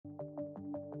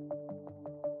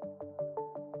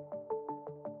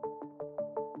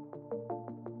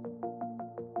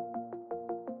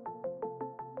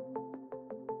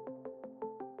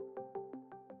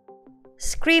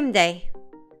Scream Day.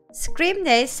 Scream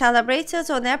Day,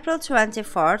 celebrated on April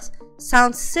 24th,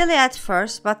 sounds silly at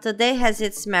first, but the day has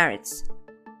its merits.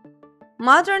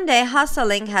 Modern day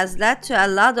hustling has led to a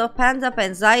lot of pent-up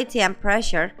anxiety and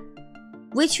pressure,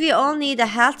 which we all need a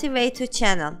healthy way to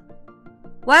channel.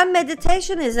 While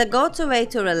meditation is a go-to way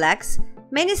to relax,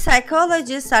 many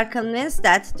psychologists are convinced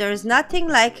that there is nothing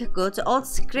like good old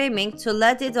screaming to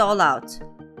let it all out.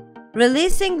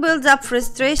 Releasing built-up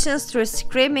frustrations through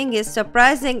screaming is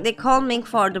surprisingly calming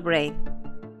for the brain.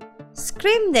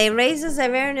 Scream Day raises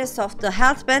awareness of the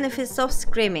health benefits of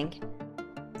screaming.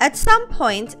 At some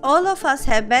point, all of us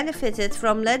have benefited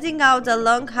from letting out a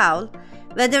long howl,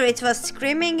 whether it was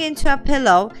screaming into a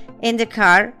pillow, in the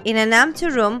car, in an empty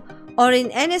room, or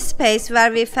in any space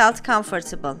where we felt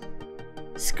comfortable.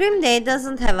 Scream Day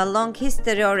doesn't have a long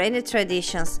history or any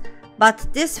traditions, but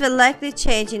this will likely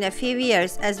change in a few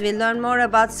years as we learn more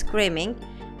about screaming,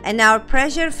 and our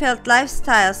pressure-filled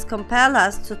lifestyles compel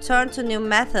us to turn to new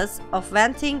methods of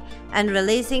venting and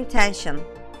releasing tension.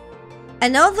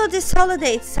 And although this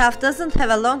holiday itself doesn't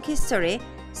have a long history,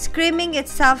 screaming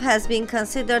itself has been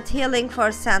considered healing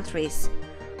for centuries.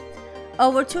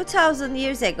 Over 2,000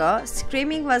 years ago,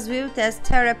 screaming was viewed as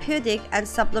therapeutic and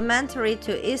supplementary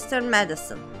to Eastern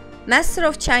medicine. Master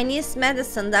of Chinese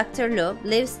medicine Dr. Lu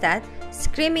believes that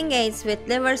screaming aids with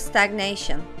liver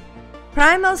stagnation.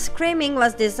 Primal screaming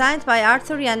was designed by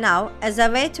Arthur Yanau as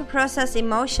a way to process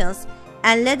emotions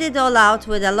and let it all out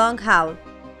with a long howl.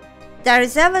 There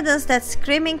is evidence that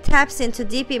screaming taps into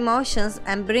deep emotions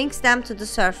and brings them to the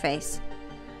surface.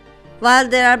 While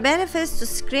there are benefits to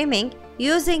screaming,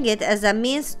 using it as a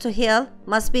means to heal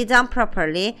must be done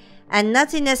properly and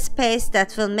not in a space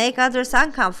that will make others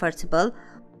uncomfortable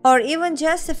or even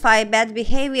justify bad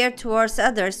behavior towards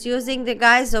others using the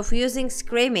guise of using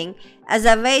screaming as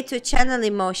a way to channel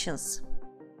emotions.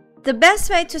 The best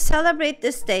way to celebrate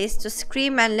this day is to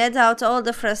scream and let out all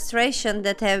the frustration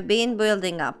that have been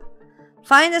building up.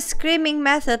 Find a screaming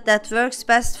method that works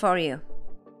best for you.